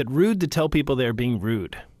writes, is it rude to tell people they're being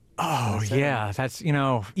rude? Oh, yeah. That's,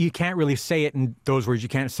 you can't really say it in those words. You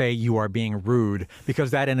can't say you are being rude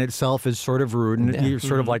because that in itself is sort of rude. And you're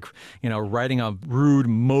sort of like, writing a rude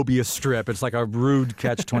Mobius strip. It's like a rude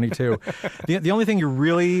catch-22. The only thing you're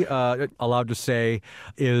really allowed to say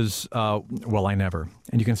is, well, I never.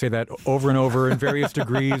 And you can say that over and over in various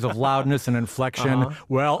degrees of loudness and inflection.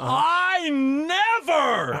 Well, I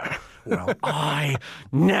never! Well, I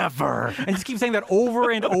never. And just keep saying that over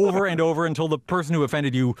and over and over until the person who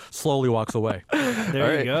offended you slowly walks away.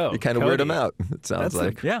 There you go. You kind of weird them out, it sounds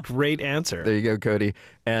like. Yeah. Great answer. There you go, Cody.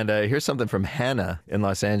 And here's something from Hannah in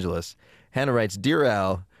Los Angeles. Hannah writes, Dear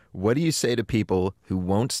Al, what do you say to people who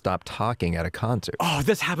won't stop talking at a concert? Oh,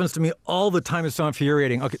 this happens to me all the time. It's so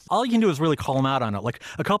infuriating. Okay, all you can do is really call them out on it. Like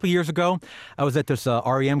a couple years ago, I was at this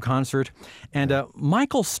REM concert, and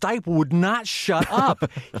Michael Stipe would not shut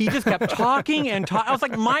up. He just kept talking and talking. I was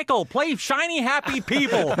like, Michael, play Shiny Happy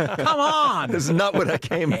People. Come on. This is not what I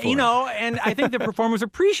came for. And I think the performers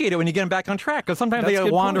appreciate it when you get them back on track, because sometimes That's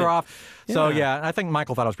they wander point. off. So, I think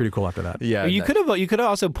Michael thought it was pretty cool after that. Yeah, you could have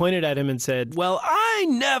also pointed at him and said, well, I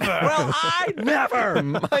never. Well, I never.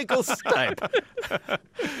 Michael Stipe.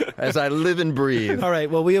 As I live and breathe. All right.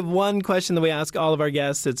 Well, we have one question that we ask all of our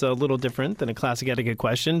guests. It's a little different than a classic etiquette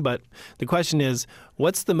question, but the question is,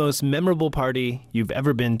 what's the most memorable party you've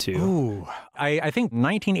ever been to? Ooh. I think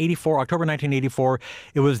October 1984,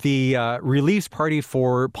 it was the release party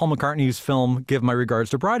for Paul McCartney's film Give My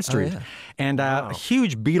Regards to Broad Street. And a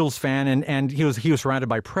huge Beatles fan, and he was surrounded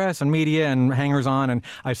by press and media and hangers-on, and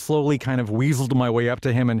I slowly kind of weaseled my way up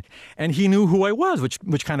to him, and he knew who I was,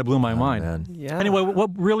 which kind of blew my mind. Man. Yeah. Anyway,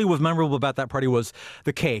 what really was memorable about that party was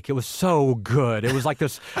the cake. It was so good. It was like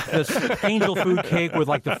this angel food cake with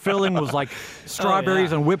like the filling was like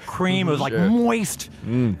strawberries and whipped cream. It was like moist.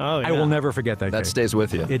 I will never forget that cake. That stays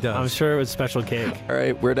with you. It does. I'm sure it was special cake. All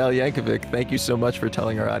right, Weird Al Yankovic, thank you so much for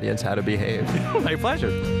telling our audience how to behave. My pleasure.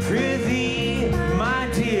 Prithee, my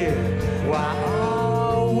dear, why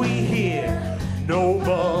are we here?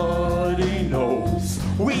 Nobody knows.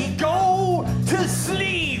 We go to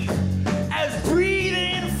sleep as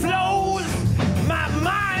breathing flows. My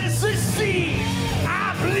mind succeeds.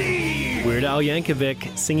 I bleed. Weird Al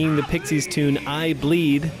Yankovic singing the Pixies tune I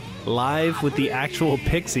Bleed live with the actual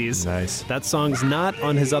Pixies. Nice. That song's not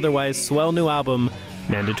on his otherwise swell new album,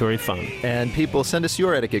 Mandatory Fun. And people, send us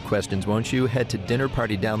your etiquette questions, won't you? Head to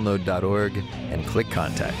dinnerpartydownload.org and click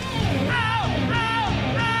contact.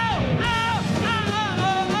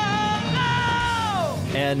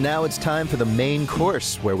 And now it's time for the main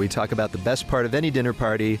course, where we talk about the best part of any dinner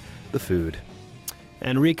party, the food.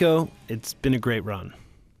 And Rico, it's been a great run.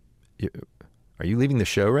 Are you leaving the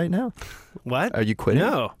show right now? What? Are you quitting?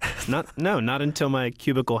 No, not until my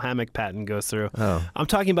cubicle hammock patent goes through. Oh. I'm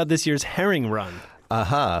talking about this year's herring run.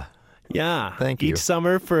 Aha. Yeah. Thank you. Each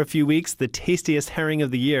summer for a few weeks, the tastiest herring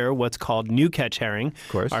of the year, what's called new catch herring, of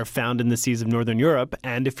course, are found in the seas of Northern Europe.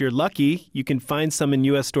 And if you're lucky, you can find some in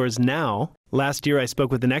U.S. stores now. Last year, I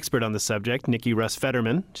spoke with an expert on the subject, Nikki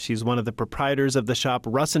Russ-Fetterman. She's one of the proprietors of the shop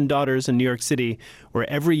Russ & Daughters in New York City, where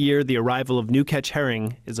every year the arrival of new catch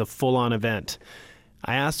herring is a full-on event.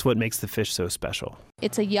 I asked what makes the fish so special.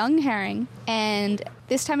 It's a young herring, and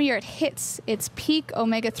this time of year it hits its peak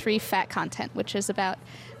omega-3 fat content, which is about,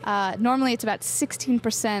 normally it's about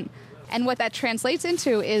 16%. And what that translates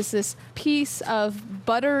into is this piece of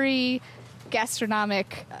buttery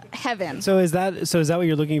gastronomic heaven. So is that what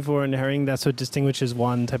you're looking for in a herring? That's what distinguishes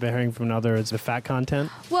one type of herring from another, is the fat content?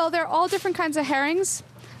 Well, they're all different kinds of herrings.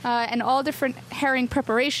 And all different herring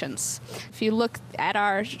preparations. If you look at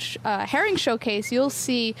our herring showcase, you'll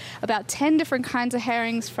see about 10 different kinds of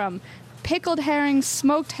herrings, from pickled herrings,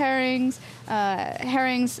 smoked herrings,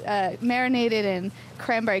 herrings marinated in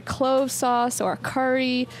cranberry clove sauce or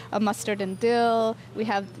curry, a mustard and dill. We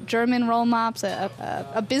have German roll mops,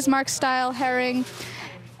 a Bismarck-style herring,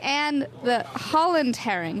 and the Holland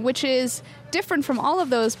herring, which is different from all of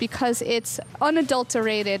those because it's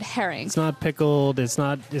unadulterated herring. It's not pickled, it's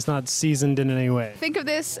not seasoned in any way. Think of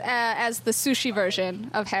this as the sushi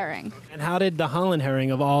version of herring. And how did the Holland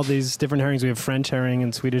herring, of all these different herrings, we have French herring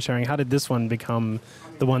and Swedish herring, how did this one become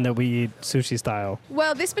the one that we eat sushi style?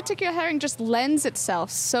 Well, this particular herring just lends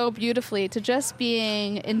itself so beautifully to just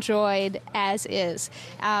being enjoyed as is.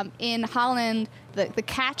 In Holland, the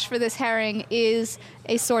catch for this herring is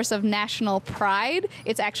a source of national pride.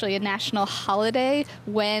 It's actually a national holiday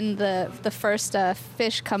when the first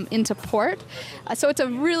fish come into port. So it's a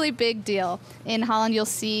really big deal. In Holland, you'll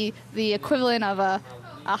see the equivalent of a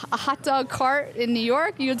hot dog cart in New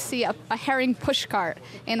York. You'd see a herring push cart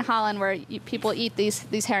in Holland, where people eat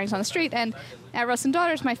these herrings on the street. And At Russ and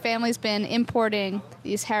Daughters, my family's been importing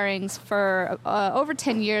these herrings for over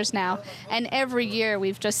 10 years now, and every year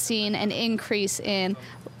we've just seen an increase in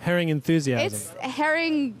herring enthusiasm. It's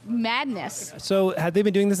herring madness. So had they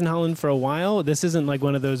been doing this in Holland for a while? This isn't like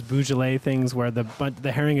one of those Beaujolais things where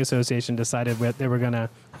the Herring Association decided they were going to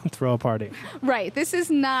throw a party. Right. This is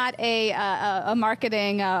not a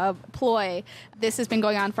marketing ploy. This has been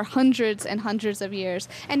going on for hundreds and hundreds of years.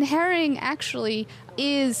 And herring actually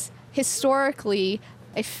is historically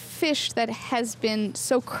a fish that has been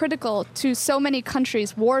so critical to so many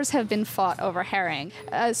countries. Wars have been fought over herring.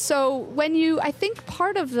 So I think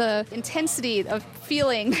part of the intensity of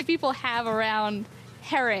feeling that people have around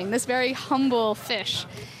herring, this very humble fish,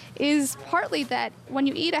 is partly that when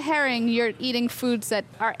you eat a herring, you're eating foods that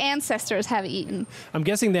our ancestors have eaten. I'm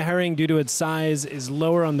guessing the herring, due to its size, is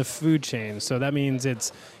lower on the food chain. So that means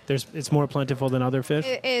it's more plentiful than other fish?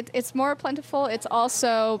 It's more plentiful. It's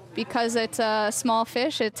also, because it's a small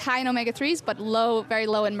fish, it's high in omega-3s, but very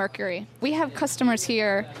low in mercury. We have customers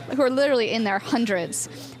here who are literally in their hundreds.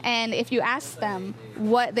 And if you ask them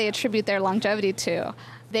what they attribute their longevity to,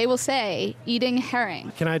 they will say eating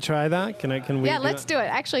herring. Can I try that? Can we? Yeah, let's do it.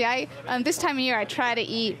 Actually, this time of year, I try to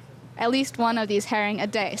eat at least one of these herring a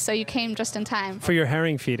day. So you came just in time. For your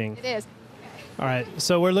herring feeding. It is. All right,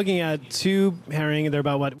 so we're looking at 2 herring. They're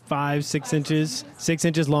about, 6 inches? 6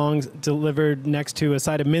 inches long, delivered next to a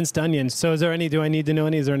side of minced onions. So do I need to know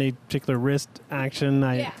any? Is there any particular wrist action?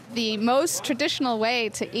 Yeah. The most traditional way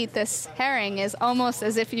to eat this herring is almost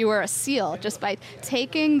as if you were a seal, just by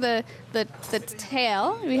taking the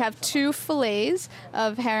tail. We have 2 fillets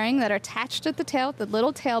of herring that are attached at the tail with the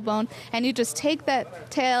little tailbone, and you just take that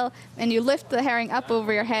tail and you lift the herring up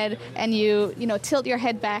over your head, and you tilt your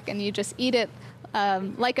head back, and you just eat it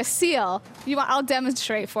like a seal. I'll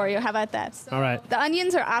demonstrate for you. How about that? All right. The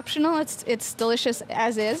onions are optional. It's delicious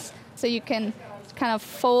as is. So you can kind of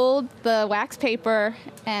fold the wax paper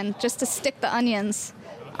and just to stick the onions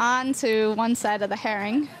onto one side of the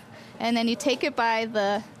herring. And then you take it by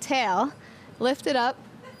the tail, lift it up.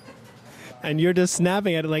 And you're just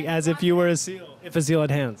snapping at it like as if you were a seal, if a seal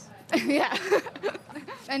had hands. Yeah.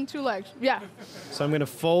 And 2 legs. Yeah. So I'm going to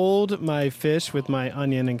fold my fish with my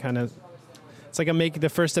onion and kind of... It's like I'm making the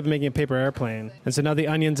first step of making a paper airplane. And so now the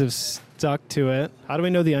onions have stuck to it. How do we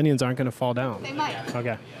know the onions aren't going to fall down? They might.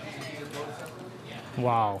 Okay.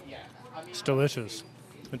 Wow. It's delicious.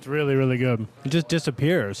 It's really, really good. It just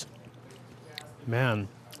disappears. Man.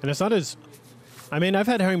 And it's not as... I've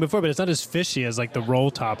had herring before, but it's not as fishy as like the roll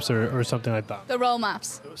tops or something like that. The roll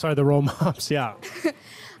mops. Sorry, the roll mops, yeah.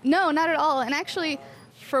 No, not at all. And actually,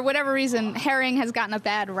 for whatever reason, herring has gotten a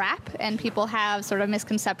bad rap, and people have sort of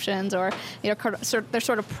misconceptions, or they're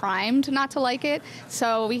sort of primed not to like it.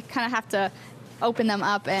 So we kind of have to open them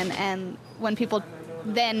up, and when people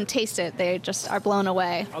then taste it, they just are blown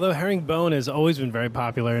away. Although herringbone has always been very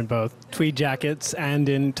popular in both tweed jackets and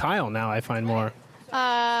in tile now, I find more.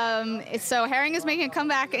 So herring is making a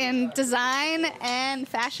comeback in design and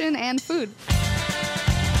fashion and food.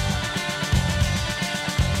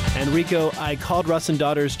 And Rico, I called Russ and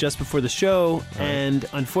Daughters just before the show, and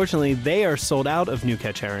unfortunately, they are sold out of new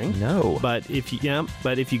catch herring. No. But if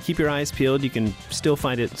you keep your eyes peeled, you can still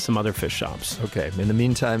find it at some other fish shops. Okay. In the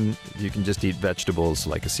meantime, you can just eat vegetables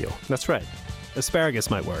like a seal. That's right. Asparagus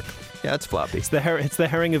might work. Yeah, it's floppy. It's the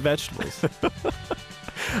herring of vegetables.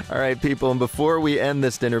 All right, people, and before we end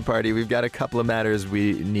this dinner party, we've got a couple of matters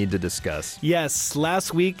we need to discuss. Yes,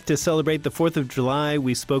 last week, to celebrate the 4th of July,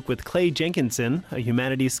 we spoke with Clay Jenkinson, a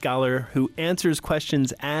humanities scholar who answers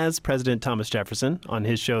questions as President Thomas Jefferson on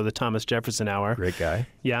his show, The Thomas Jefferson Hour. Great guy.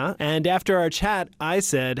 Yeah, and after our chat, I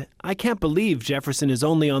said, I can't believe Jefferson is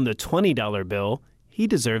only on the $20 bill. He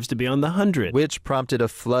deserves to be on the 100. Which prompted a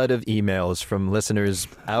flood of emails from listeners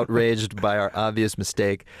outraged by our obvious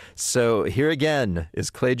mistake. So here again is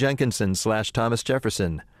Clay Jenkinson / Thomas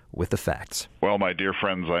Jefferson with the facts. Well, my dear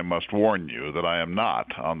friends, I must warn you that I am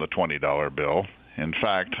not on the $20 bill. In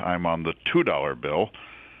fact, I'm on the $2 bill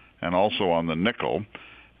and also on the nickel.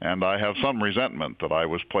 And I have some resentment that I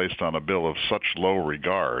was placed on a bill of such low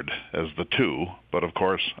regard as the 2. But of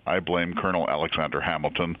course, I blame Colonel Alexander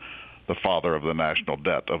Hamilton, the father of the national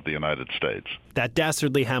debt of the United States. That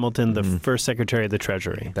dastardly Hamilton, the first Secretary of the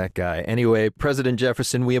Treasury. That guy. Anyway, President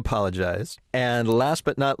Jefferson, we apologize. And last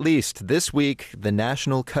but not least, this week, the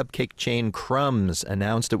national cupcake chain Crumbs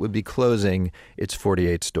announced it would be closing its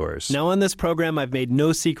 48 stores. Now, on this program, I've made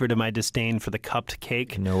no secret of my disdain for the cupped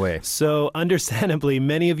cake. No way. So, understandably,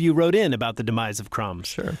 many of you wrote in about the demise of Crumbs.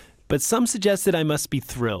 Sure. But some suggested I must be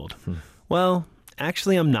thrilled. Well,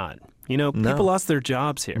 actually, I'm not. People lost their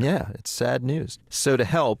jobs here. Yeah, it's sad news. So to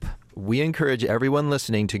help, we encourage everyone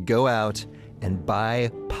listening to go out and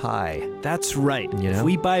buy pie. That's right. You know? If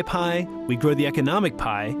we buy pie, we grow the economic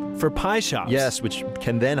pie for pie shops. Yes, which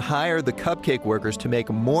can then hire the cupcake workers to make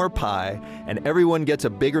more pie, and everyone gets a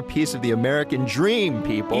bigger piece of the American dream,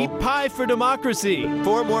 people. Eat pie for democracy.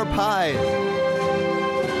 4 more pies.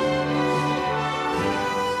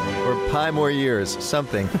 Or pie more years,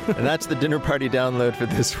 something. And that's the Dinner Party download for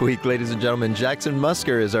this week, ladies and gentlemen. Jackson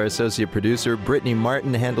Musker is our associate producer. Brittany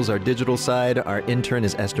Martin handles our digital side. Our intern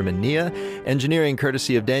is Esther Mania. Engineering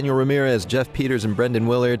courtesy of Daniel Ramirez, Jeff Peters, and Brendan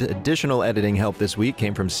Willard. Additional editing help this week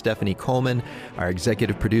came from Stephanie Coleman. Our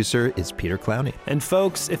executive producer is Peter Clowney. And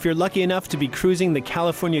folks, if you're lucky enough to be cruising the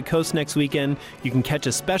California coast next weekend, you can catch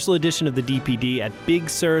a special edition of the DPD at Big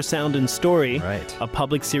Sur Sound and Story, right, a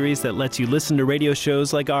public series that lets you listen to radio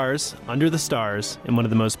shows like ours under the stars in one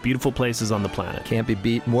of the most beautiful places on the planet. Can't be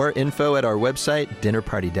beat. More info at our website,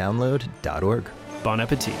 dinnerpartydownload.org. Bon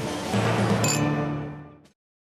appetit.